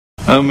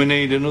And we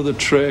need another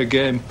tray of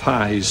game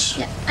pies.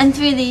 Yeah. And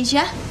 3 of these,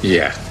 yeah?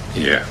 Yeah.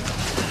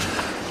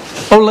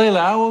 Oh,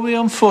 Layla, how are we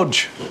on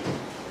fudge?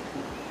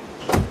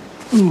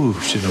 Ooh,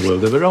 she's in a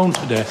world of her own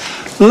today.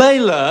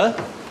 Layla?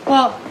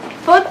 What?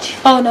 Fudge?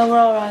 Oh, no, we're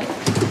all right.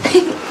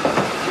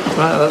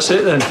 Right, that's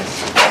it then.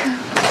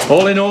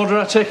 All in order,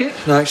 I take it?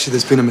 No, actually,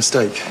 there's been a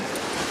mistake.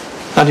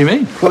 How do you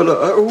mean? Well,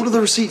 look, all of the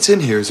receipts in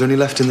here is only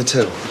left in the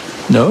till.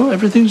 No,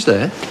 everything's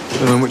there.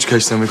 Well, in which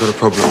case, then we've got a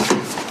problem.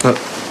 Look,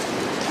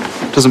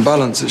 it doesn't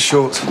balance, it's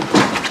short.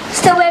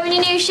 Still wearing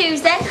your new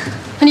shoes, then?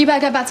 And you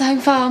better go back to home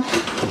farm.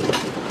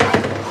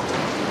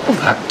 Well,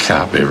 that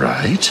can't be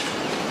right.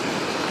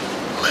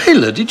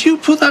 Layla, did you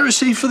put that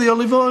receipt for the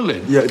olive oil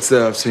in? Yeah, it's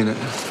there, I've seen it.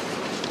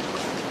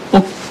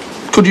 Well,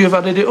 could you have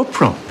added it up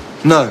wrong?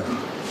 No.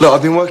 Look,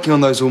 I've been working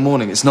on those all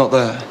morning, it's not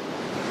there.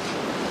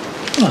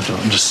 Well, I don't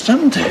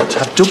understand it.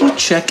 I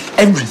double-check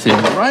everything,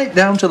 right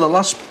down to the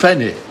last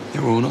penny.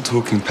 Yeah, well, we're not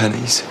talking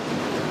pennies.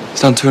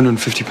 It's down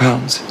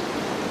 £250.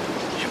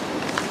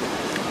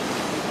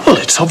 Well,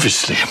 it's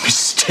obviously a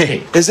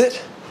mistake. Is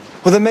it?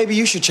 Well, then maybe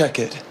you should check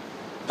it.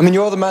 I mean,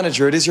 you're the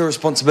manager, it is your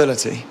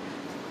responsibility.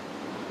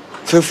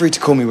 Feel free to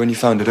call me when you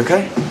found it,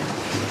 okay?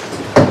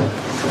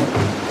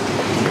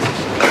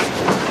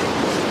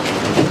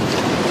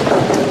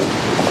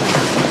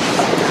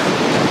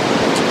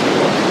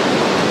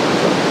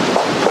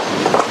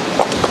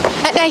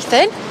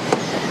 Nathan,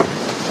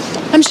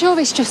 I'm sure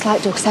it's just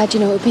like Doug said, you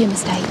know, it would be a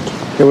mistake.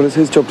 Yeah, well, it's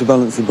his job to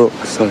balance the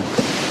books, so...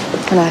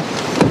 I know.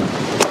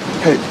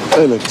 Hey,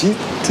 Layla, do you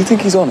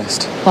think he's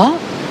honest? What?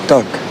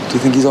 Doug, do you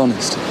think he's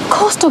honest? Of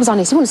course Doug's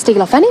honest. He wouldn't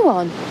steal off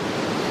anyone.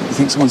 You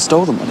think someone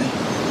stole the money?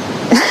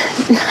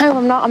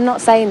 No, I'm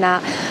not saying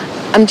that.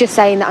 I'm just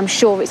saying that I'm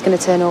sure it's going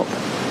to turn up.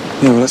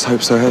 Yeah, well, let's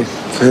hope so, hey,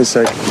 for his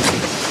sake.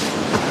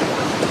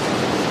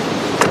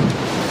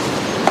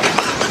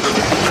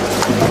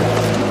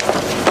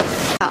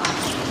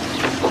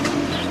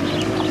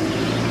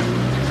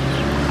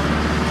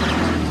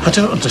 I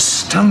don't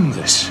understand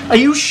this. Are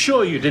you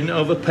sure you didn't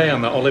overpay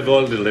on that olive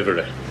oil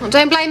delivery? Well,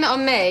 don't blame it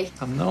on me.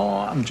 I'm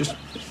not. I'm just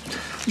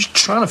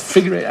trying to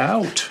figure it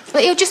out.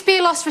 But it'll just be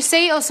a lost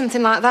receipt or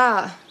something like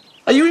that.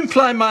 Are you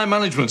implying my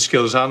management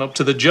skills aren't up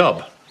to the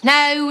job?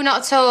 No,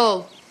 not at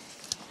all.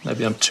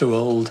 Maybe I'm too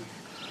old,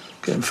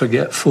 getting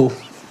forgetful.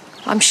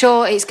 I'm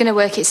sure it's going to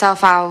work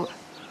itself out.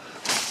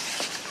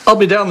 I'll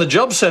be down the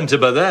job centre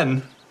by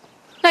then.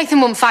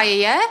 Nathan won't fire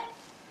you.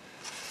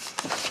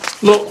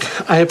 Look,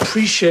 I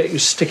appreciate you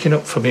sticking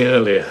up for me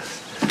earlier,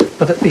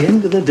 but at the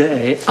end of the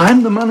day,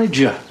 I'm the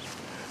manager.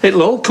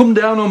 It'll all come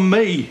down on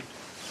me.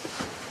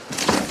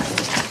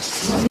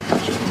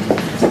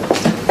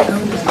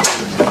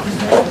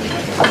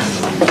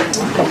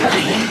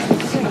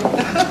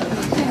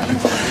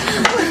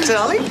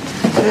 Darling,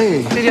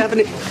 Hey. did you have an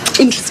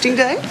interesting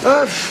day?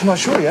 Not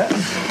sure yet.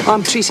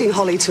 I'm treating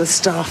Holly to a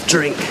staff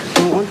drink.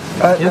 Want one?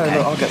 No,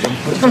 I'll get them.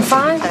 I'm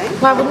fine.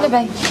 Why wouldn't it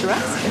be?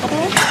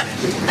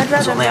 I'd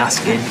rather. Only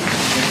asking.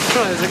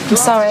 I'm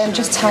sorry, I'm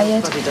just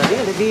tired.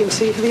 I'll leave you and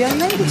tea for the young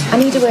lady. I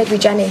need a word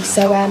with Jenny,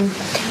 so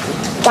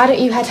why don't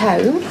you head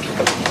home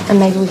and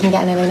maybe we can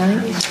get an early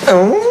night?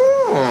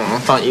 Oh, I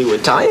thought you were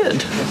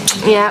tired.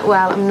 Yeah,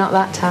 well, I'm not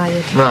that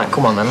tired. Right,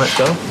 come on then, let's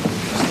go.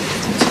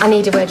 I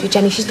need a word with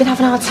Jenny. She's been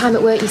having a hard time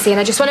at work, you see, and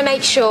I just want to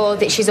make sure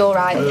that she's all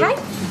right, okay?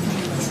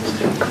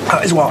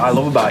 That is what I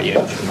love about you.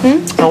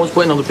 Always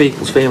putting other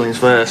people's feelings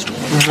first.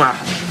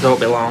 Mwah. Don't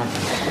be long.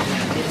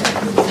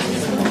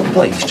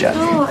 Please, Jen.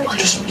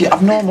 You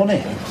have no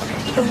money.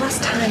 The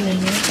last time, then,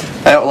 yeah.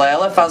 Hey, up,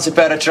 Layla, fancy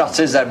pair of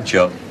trotters, them,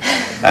 chum?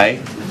 Hey?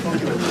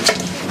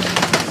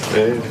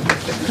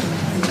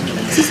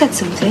 Has he said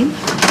something?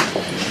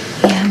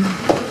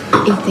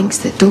 He thinks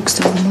that Doug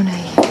stole the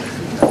money.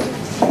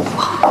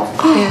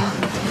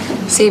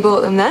 Yeah. So you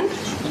bought them then?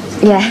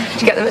 Yeah.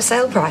 Did you get them at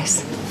sale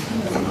price?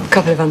 A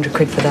couple of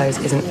 £100 for those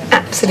is an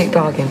absolute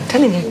bargain, I'm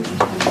telling you.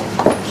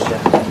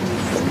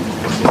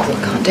 I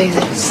can't do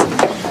this.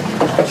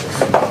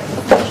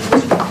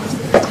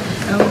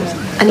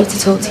 I need to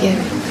talk to you.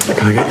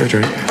 Can I get you a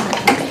drink?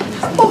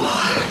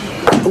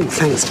 Oh,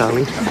 thanks,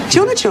 darling. Do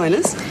you want to join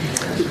us?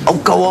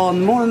 Oh, go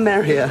on, more and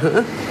merrier,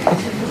 huh?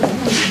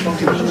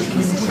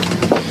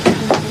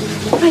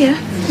 Oh, yeah.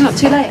 Not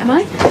too late, am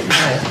I?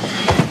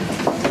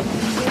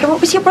 Hey, what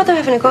was your brother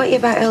having a go at you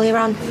about earlier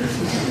on?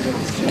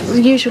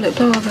 The usual at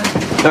Dover.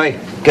 Hey,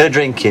 get a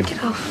drink in.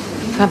 Get off.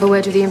 Can I have a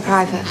word with you in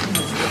private?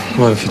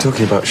 Well, if you're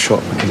talking about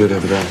shop, we can do it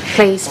over there.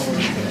 Please.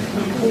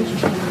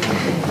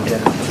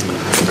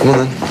 Come on,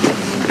 then.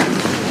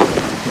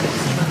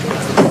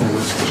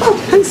 Oh,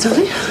 thanks,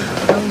 darling.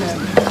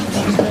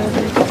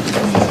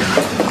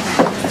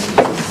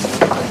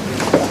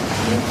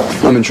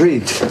 I'm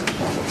intrigued.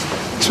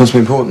 This must be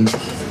important.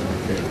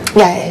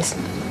 Yeah, it is.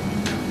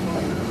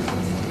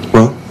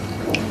 Well?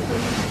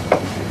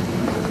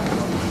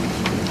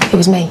 It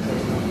was me.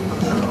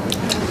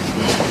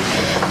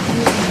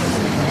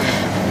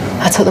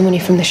 I took the money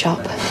from the shop.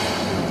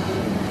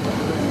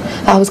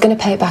 I was going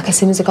to pay it back as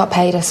soon as I got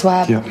paid, I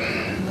swear. Yeah.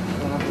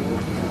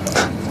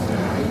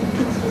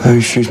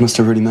 Those shoes must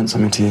have really meant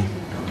something to you.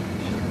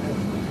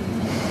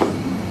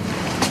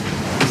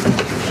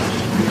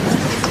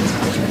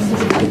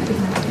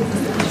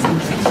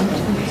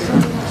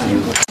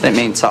 Didn't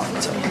mean top.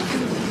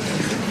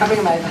 I'll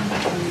bring them over.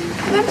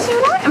 Maybe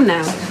so like them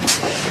now.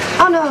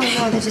 Oh, no,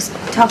 they're just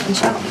talking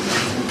shop.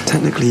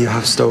 Technically, you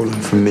have stolen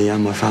from me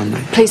and my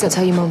family. Please don't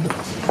tell your mum.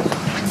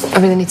 I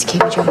really need to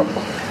keep a job.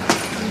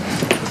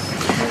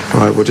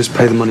 All right, we'll just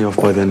pay the money off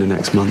by the end of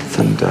next month,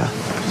 and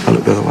I'll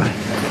look the other way.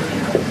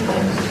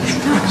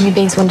 You're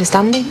being so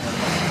understanding.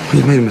 Well,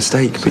 you made a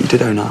mistake, but you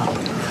did own up.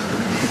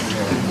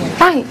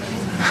 Right.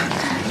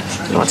 I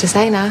don't know what to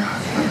say now.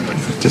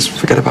 Just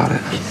forget about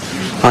it.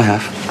 I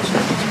have.